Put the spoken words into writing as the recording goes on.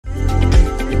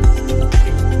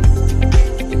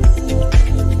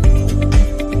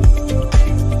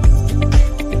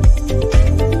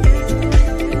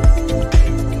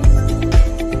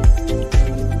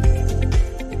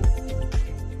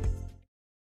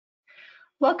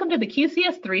Welcome to the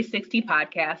QCS 360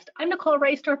 podcast. I'm Nicole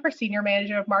Reisdorfer, Senior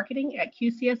Manager of Marketing at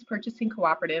QCS Purchasing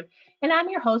Cooperative, and I'm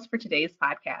your host for today's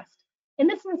podcast. In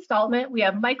this installment, we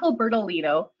have Michael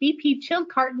Bertolino, VP Chilled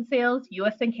Carton Sales,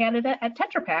 US and Canada at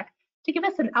Tetra Pak, to give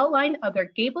us an outline of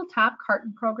their gable top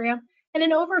carton program and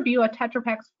an overview of Tetra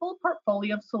Pak's full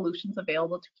portfolio of solutions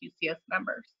available to QCS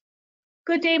members.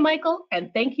 Good day, Michael,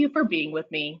 and thank you for being with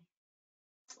me.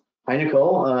 Hi,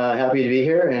 Nicole. Happy to be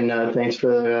here, and thanks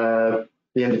for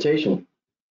the invitation.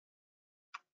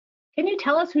 Can you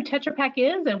tell us who Tetra Pak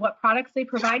is and what products they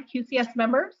provide QCS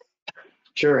members?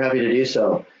 Sure, happy to do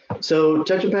so. So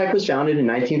Tetra Pak was founded in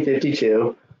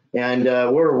 1952, and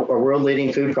we're a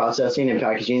world-leading food processing and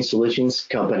packaging solutions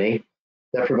company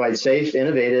that provides safe,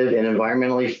 innovative, and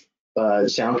environmentally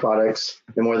sound products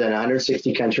in more than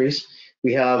 160 countries.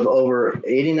 We have over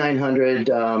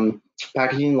 8,900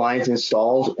 packaging lines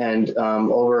installed and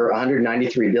over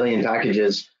 193 billion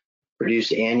packages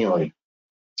produced annually.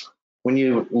 When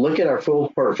you look at our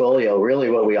full portfolio,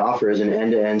 really what we offer is an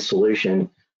end-to-end solution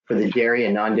for the dairy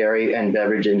and non-dairy and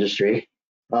beverage industry,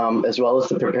 as well as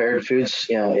the prepared foods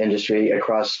industry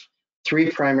across three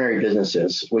primary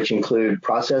businesses, which include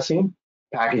processing,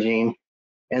 packaging,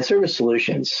 and service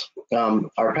solutions.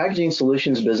 Our packaging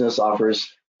solutions business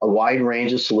offers a wide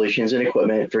range of solutions and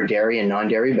equipment for dairy and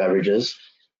non-dairy beverages,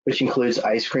 which includes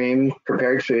ice cream,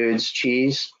 prepared foods,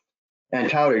 cheese, and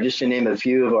powder, just to name a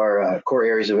few of our core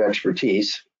areas of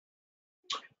expertise.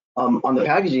 On the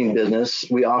packaging business,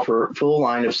 we offer a full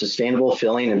line of sustainable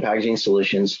filling and packaging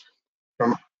solutions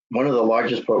from one of the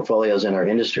largest portfolios in our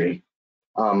industry.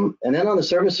 And then on the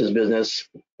services business,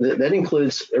 that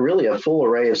includes really a full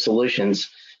array of solutions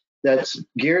that's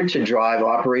geared to drive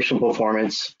operational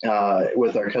performance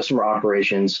with our customer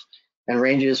operations and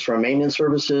ranges from maintenance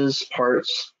services,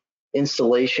 parts,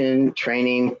 installation,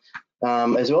 training,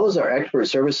 as well as our expert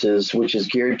services, which is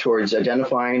geared towards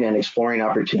identifying and exploring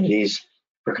opportunities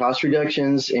for cost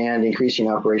reductions and increasing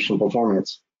operational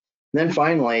performance. And then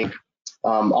finally,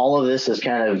 all of this is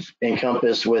kind of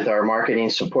encompassed with our marketing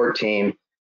support team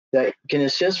that can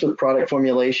assist with product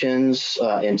formulations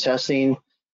and testing,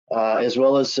 as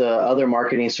well as other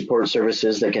marketing support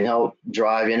services that can help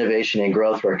drive innovation and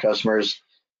growth for our customers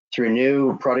through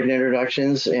new product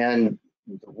introductions. And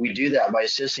we do that by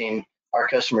assisting our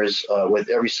customers with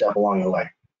every step along the way.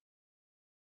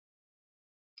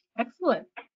 Excellent.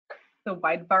 So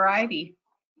wide variety.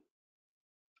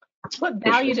 What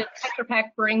value does Tetra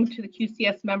Pak bring to the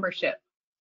QCS membership?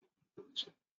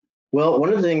 Well,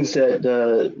 one of the things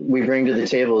that we bring to the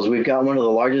table is we've got one of the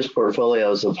largest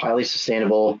portfolios of highly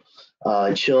sustainable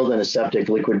chilled and aseptic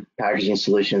liquid packaging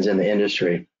solutions in the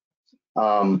industry.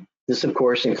 This, of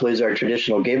course, includes our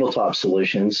traditional gable top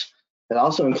solutions. It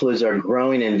also includes our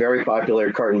growing and very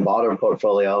popular carton bottle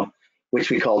portfolio, which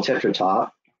we call Tetra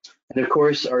Top. And of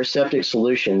course, our aseptic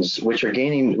solutions, which are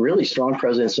gaining really strong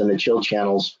presence in the chilled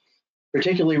channels,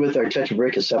 particularly with our Tetra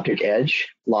Brick Aseptic Edge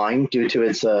line due to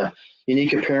its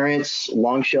unique appearance,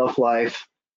 long shelf life,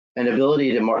 and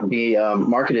ability to be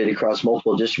marketed across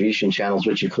multiple distribution channels,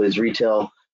 which includes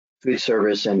retail, food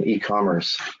service, and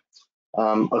e-commerce.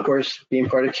 Of course, being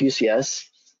part of QCS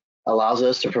allows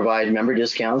us to provide member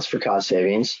discounts for cost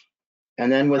savings.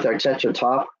 And then with our Tetra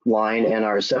Top line and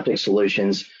our aseptic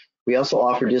solutions, we also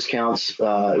offer discounts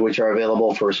which are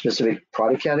available for specific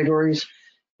product categories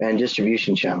and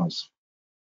distribution channels.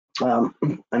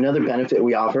 Another benefit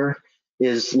we offer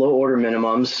is low order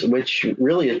minimums, which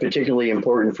really is particularly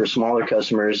important for smaller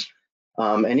customers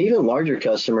and even larger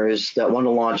customers that want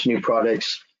to launch new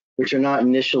products, which are not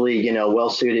initially, well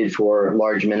suited for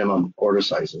large minimum order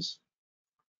sizes.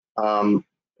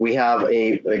 We have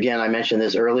again, I mentioned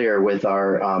this earlier with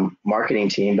our marketing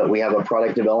team, but we have a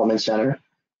product development center,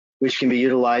 which can be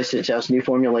utilized to test new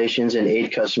formulations and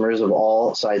aid customers of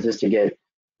all sizes to get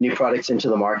new products into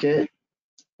the market.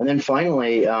 And then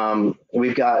finally,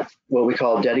 we've got what we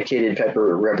call dedicated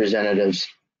pepper representatives,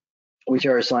 which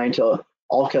are assigned to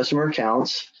all customer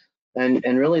accounts. And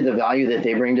really the value that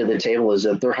they bring to the table is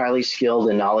that they're highly skilled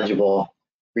and knowledgeable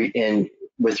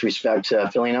with respect to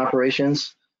filling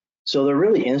operations. So they're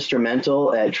really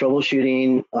instrumental at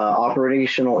troubleshooting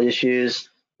operational issues,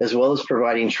 as well as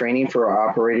providing training for our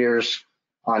operators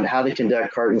on how to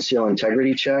conduct carton seal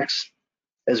integrity checks,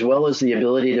 as well as the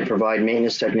ability to provide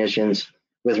maintenance technicians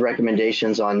with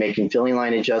recommendations on making filling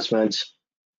line adjustments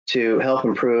to help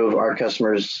improve our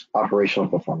customers' operational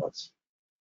performance.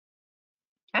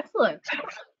 Excellent.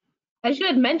 As you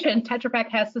had mentioned, Tetra Pak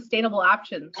has sustainable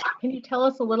options. Can you tell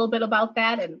us a little bit about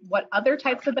that and what other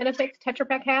types of benefits Tetra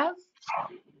Pak has?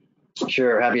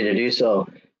 Sure, happy to do so.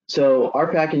 So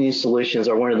our packaging solutions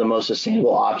are one of the most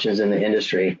sustainable options in the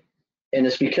industry. And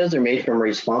it's because they're made from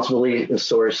responsibly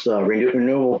sourced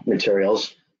renewable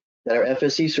materials that are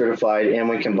FSC certified, and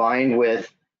when combined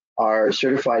with our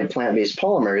certified plant-based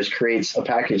polymers, creates a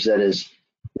package that is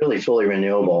really fully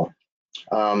renewable.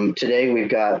 Today, we've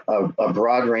got a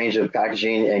broad range of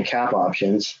packaging and cap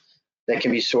options that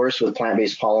can be sourced with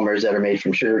plant-based polymers that are made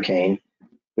from sugarcane,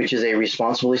 which is a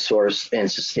responsibly sourced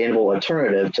and sustainable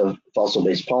alternative to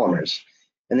fossil-based polymers.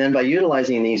 And then by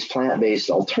utilizing these plant-based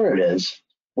alternatives,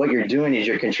 what you're doing is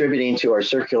you're contributing to our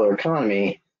circular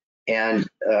economy and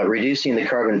reducing the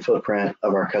carbon footprint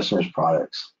of our customers'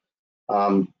 products.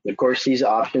 Of course, these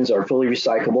options are fully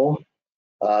recyclable,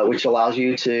 which allows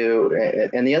you to,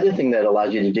 and the other thing that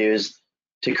allows you to do is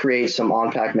to create some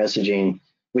on-pack messaging,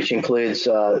 which includes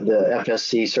the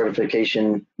FSC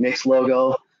certification mix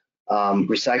logo,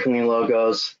 recycling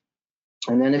logos,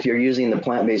 and then if you're using the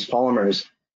plant-based polymers,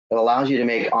 it allows you to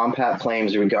make on-pack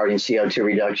claims regarding CO2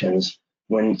 reductions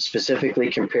when specifically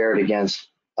compared against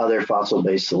other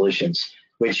fossil-based solutions,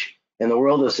 which in the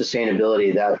world of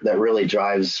sustainability, that really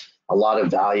drives a lot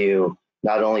of value,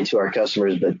 not only to our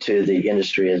customers, but to the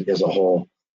industry as a whole.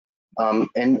 And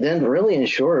then really in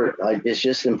short, it's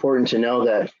just important to know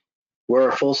that we're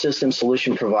a full system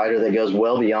solution provider that goes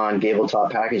well beyond gable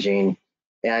top packaging,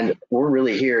 and we're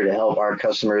really here to help our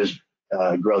customers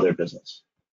grow their business.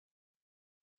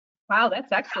 Wow,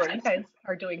 that's excellent. You guys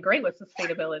are doing great with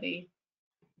sustainability.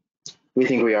 We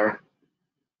think we are.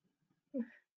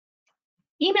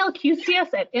 Email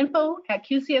QCS at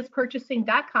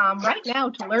info@qcspurchasing.com right now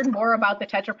to learn more about the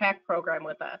Tetra Pak program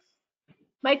with us.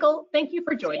 Michael, thank you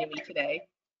for joining me today.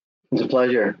 It's a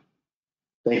pleasure.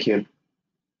 Thank you.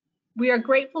 We are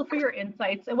grateful for your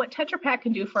insights and what Tetra Pak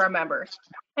can do for our members.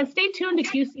 And stay tuned to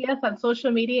QCS on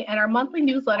social media and our monthly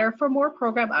newsletter for more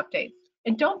program updates.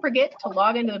 And don't forget to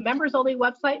log into the members only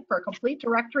website for a complete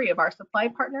directory of our supply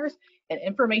partners and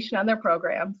information on their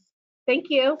programs.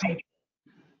 Thank you.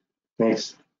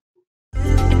 Thanks.